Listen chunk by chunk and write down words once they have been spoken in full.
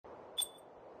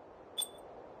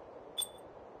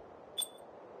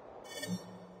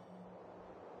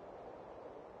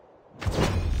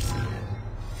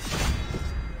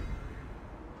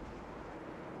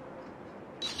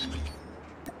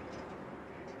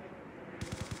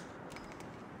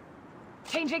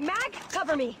Changing mag,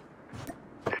 cover me.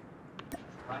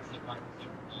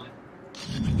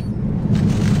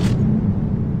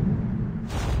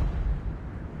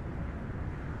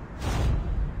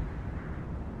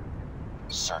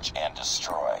 Search and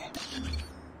destroy.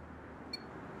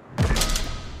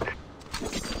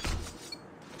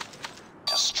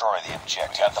 Destroy the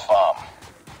objective. Got the bomb.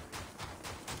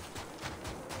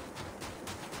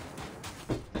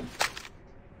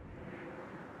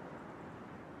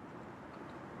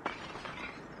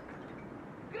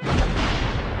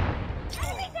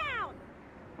 Enemy down!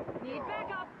 Need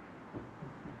backup.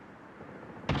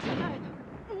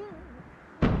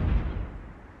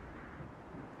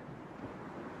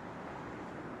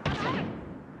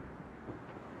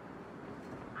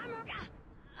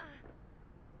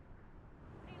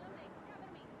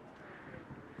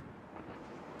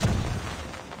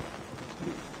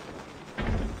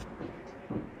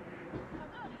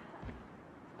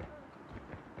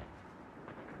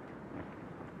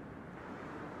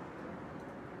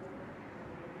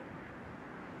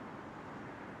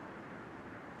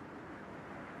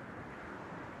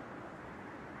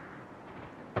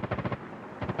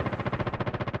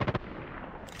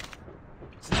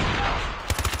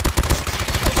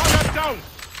 Down.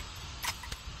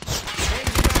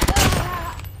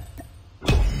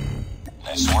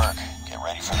 Nice work. Get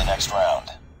ready for the next round.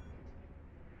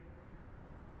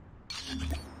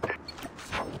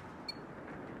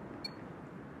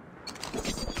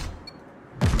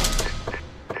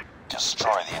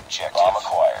 Destroy the objective. Bomb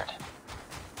acquired.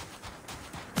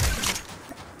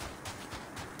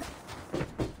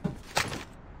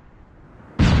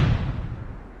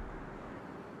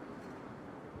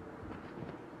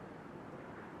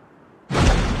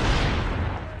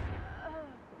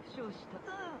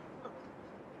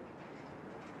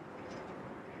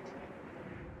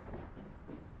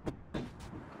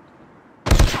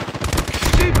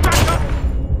 Need backup.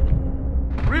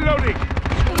 Reloading.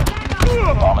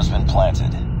 Bomb has been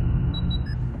planted.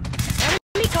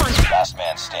 Enemy contact. Last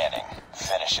man standing.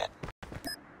 Finish it.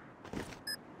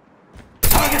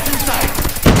 Target in sight.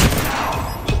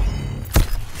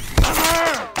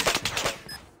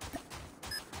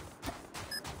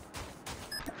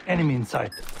 Enemy in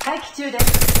sight. 待機中です。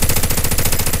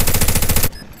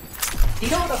リ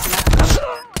ロードします。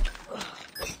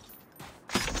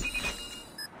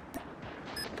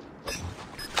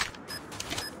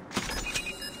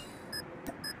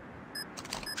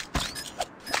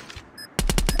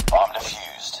Bomb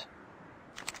defused.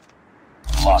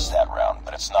 Lost that round,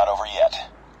 but it's not over yet.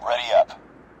 Ready up.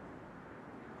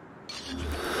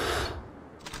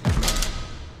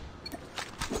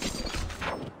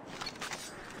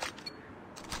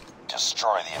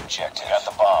 Destroy the objective. Got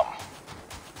the bomb.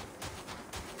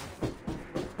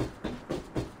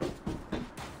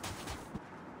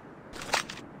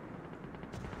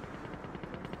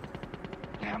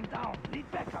 I'm down.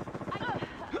 Need backup.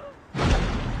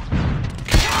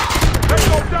 Let's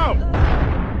go down.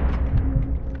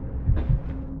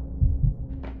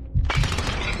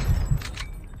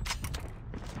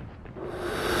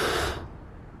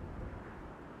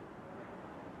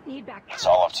 Need backup. It's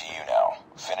all up to you now.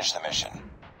 Finish the mission.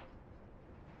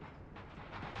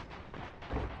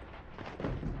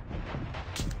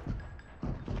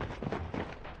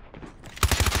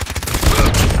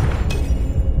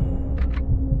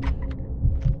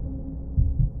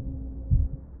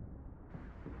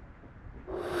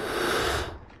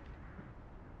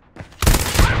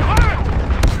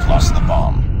 Lost the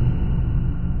bomb.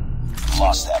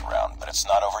 Lost that round, but it's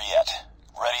not over yet.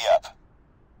 Ready up.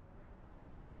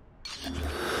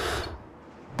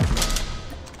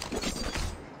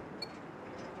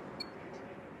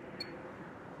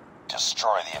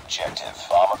 Destroy the objective.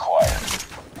 Bomb acquired.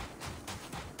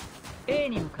 A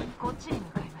に向かい、こっちに向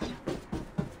かいましょう。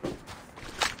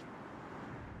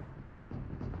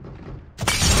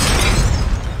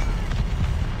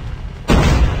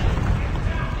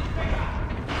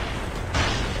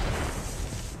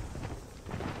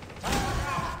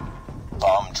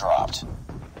Bomb dropped.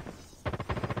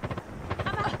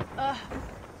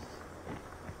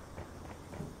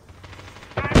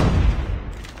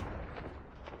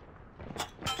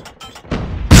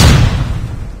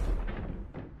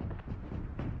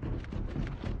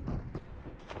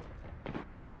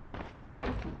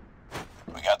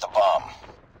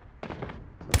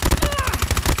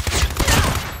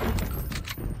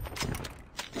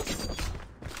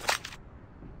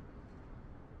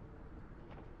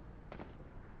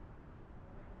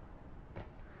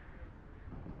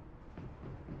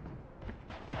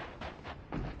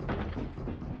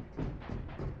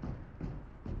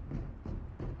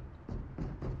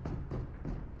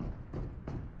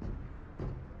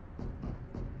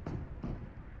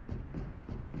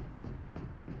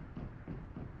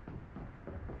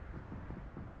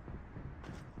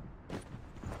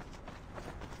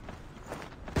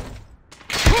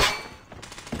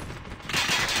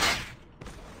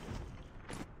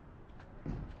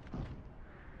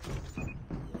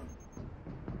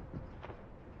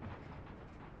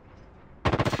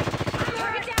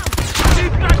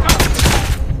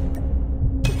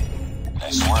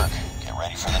 Nice work. Get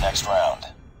ready for the next round.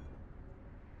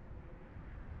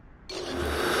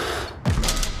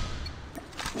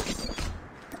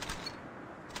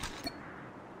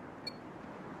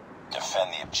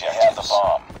 Defend the objective. You have the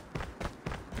bomb.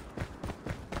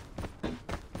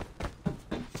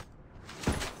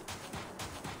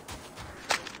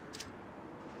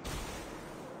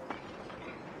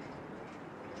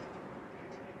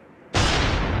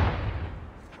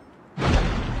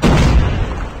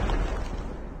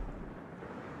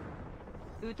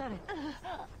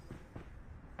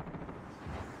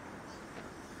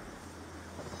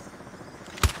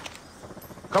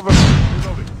 Cover me.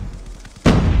 Reloading.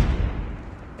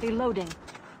 Reloading.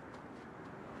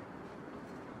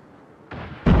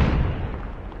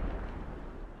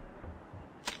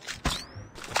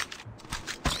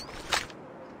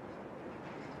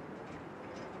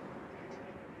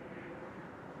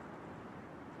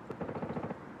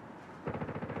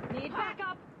 Need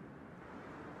backup.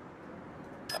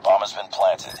 The bomb has been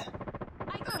planted.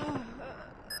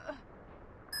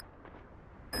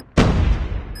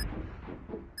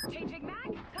 Changing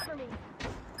mag. Cover me.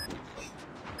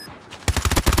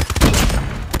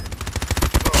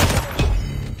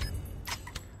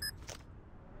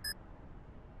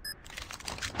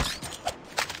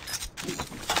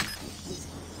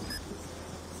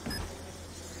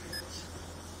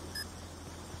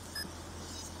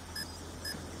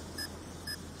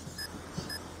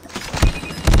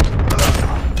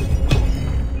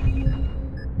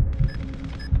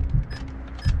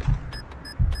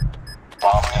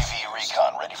 Bomb UAV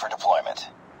recon ready for deployment.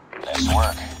 Nice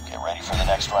work. Get ready for the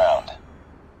next round.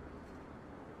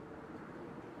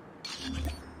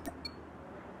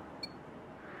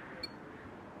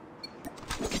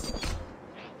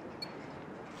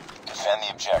 Defend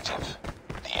the objective.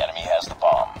 The enemy has the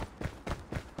bomb.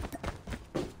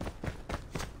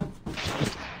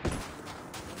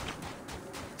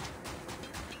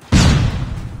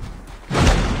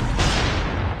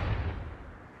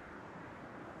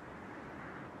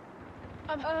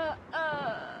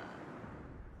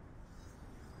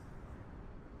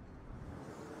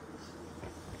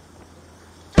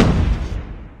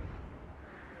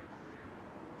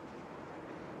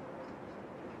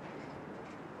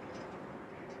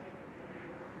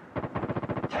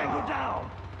 Tango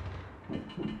down.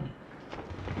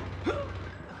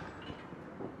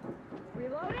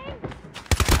 Reloading.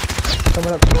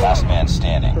 Coming up. Last man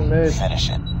standing. From mid. Finish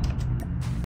it.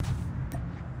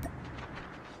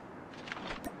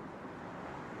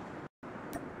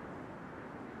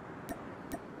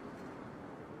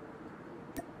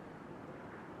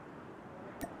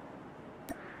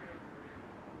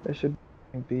 They should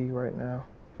be right now.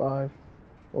 5,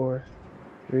 4,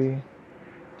 3,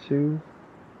 2,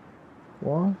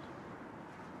 1.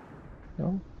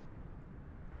 No.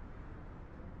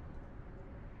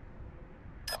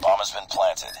 The bomb has been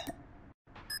planted.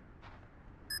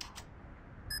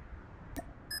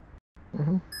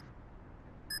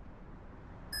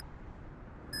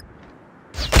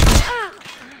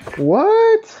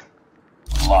 What?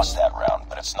 Lost that round,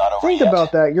 but it's not over Think yet.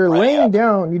 about that. You're Ready laying up.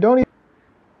 down. You don't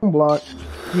even block.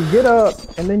 You get up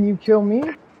and then you kill me?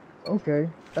 Okay.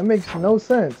 That makes no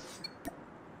sense.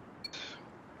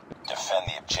 Defend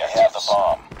the objective. You have the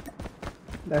bomb.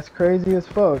 That's crazy as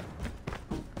fuck.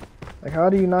 Like, how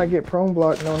do you not get prone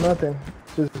block? No, nothing.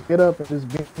 Just get up and just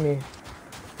beat me.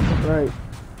 Right.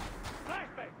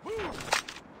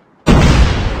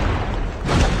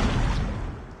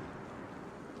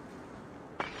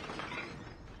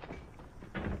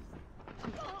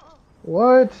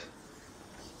 What?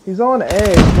 He's on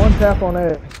egg. One tap on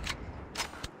egg.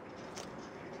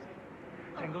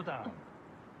 Tango down.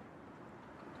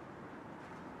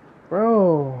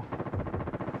 Bro.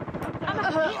 You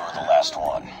were the last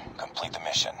one. Complete the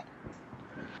mission.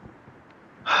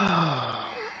 The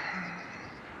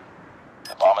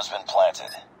bomb has been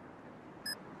planted.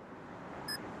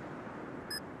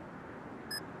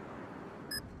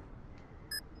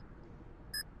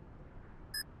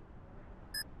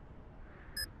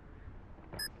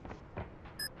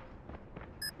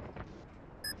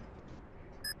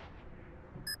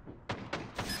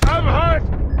 I'm hurt.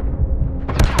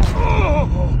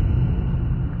 Oh.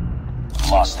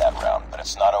 Lost that round, but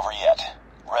it's not over yet.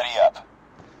 Ready up.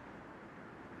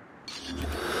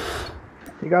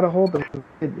 You gotta hold them.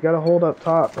 You gotta hold up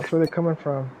top. That's where they're coming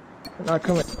from. They're not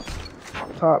coming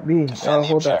top B. You Defend gotta the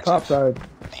hold that top objective.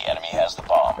 side. The enemy has the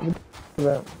bomb.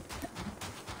 That.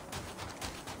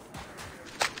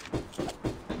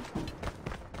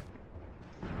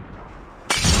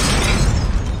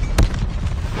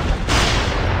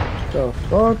 The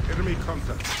fuck? Enemy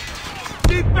contact.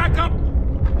 Need backup.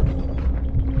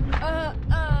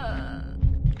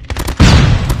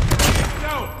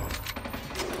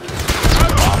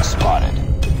 spotted.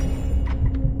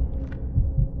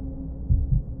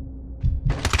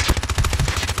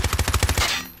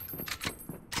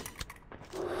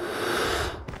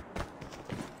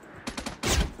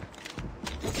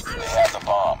 They have the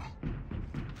bomb.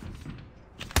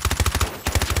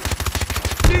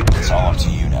 It's all up to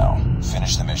you now.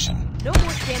 Finish the mission. No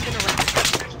more standing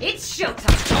around. It's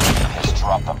showtime. Enemy has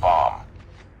dropped the bomb.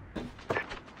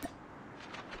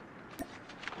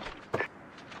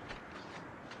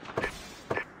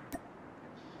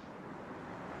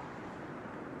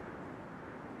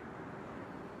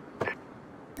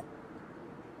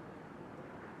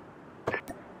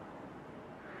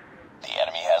 The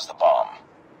enemy has the bomb.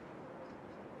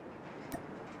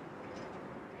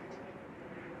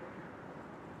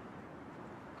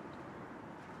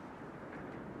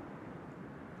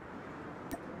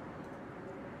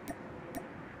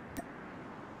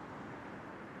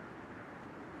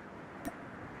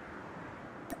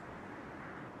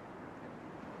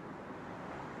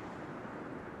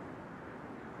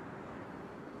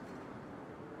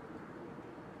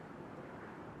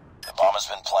 The bomb has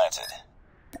been planted.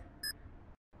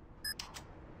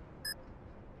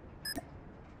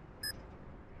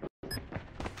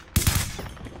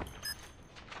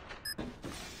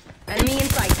 Enemy in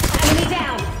sight. Enemy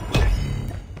down.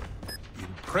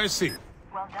 Impressive.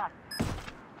 Well done.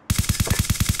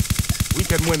 We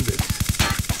can win this.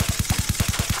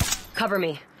 Cover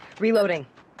me. Reloading.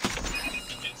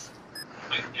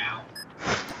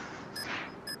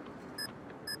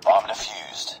 Bomb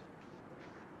defused.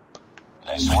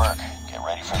 Nice work. Get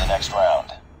ready for the next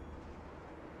round.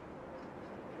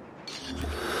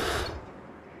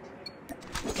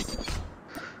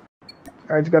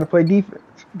 Alright, you gotta play defense.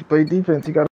 You play defense,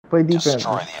 you gotta play defense.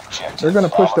 Destroy the objective. They're gonna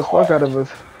push the Bomb fuck out of acquired.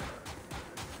 us.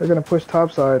 They're gonna push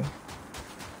topside.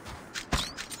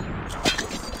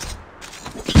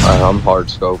 Alright, I'm hard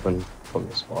scoping from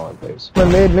the spawn base. Come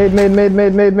on,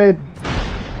 mid.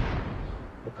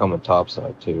 They're coming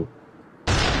topside too.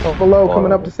 Oh, below,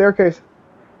 coming up the staircase.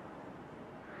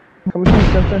 Coming to you,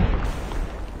 Simpson.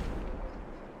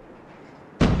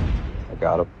 I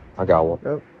got him. I got one.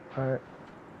 Yep. Alright.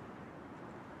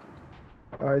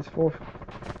 Alright, it's fourth.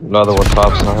 Another one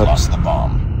topside. Lost the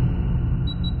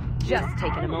bomb. Just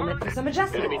taking a moment for some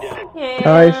adjustments. Yeah.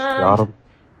 Nice. Got him.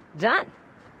 Done.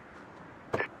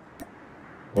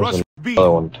 There's Rush B.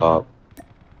 another one top.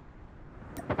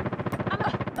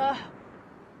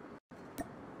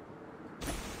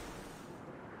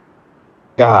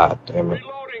 God damn it.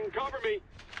 Reloading, cover me.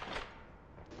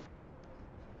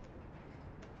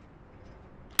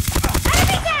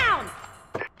 Enemy down.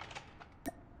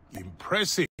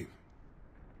 Impressive.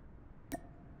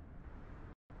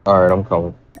 Alright, I'm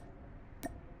coming.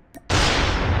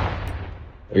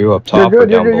 Are you up top You're or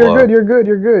good, down below? you're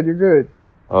good.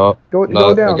 Oh, Go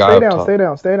no, down, the guy up top.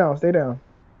 stay down.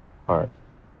 Alright.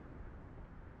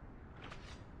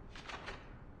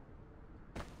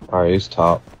 Alright, he's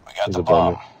top. We got He's the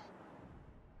above bomb. me.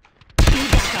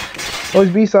 Oh,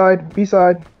 he's B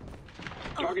side.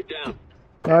 Target down.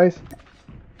 Nice.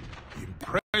 At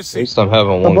Impressive. least I'm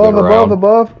having one good round.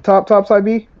 Above. Top side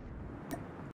B.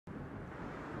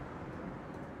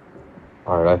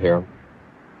 Alright, I hear him.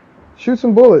 Shoot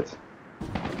some bullets.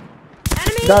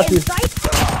 Enemy Got in you. sight.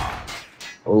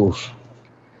 Oof.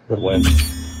 Good win.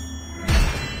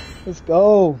 Let's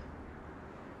go.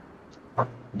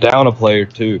 Down a player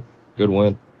too. Good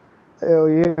win. Hell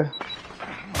yeah.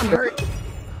 I'm hurt.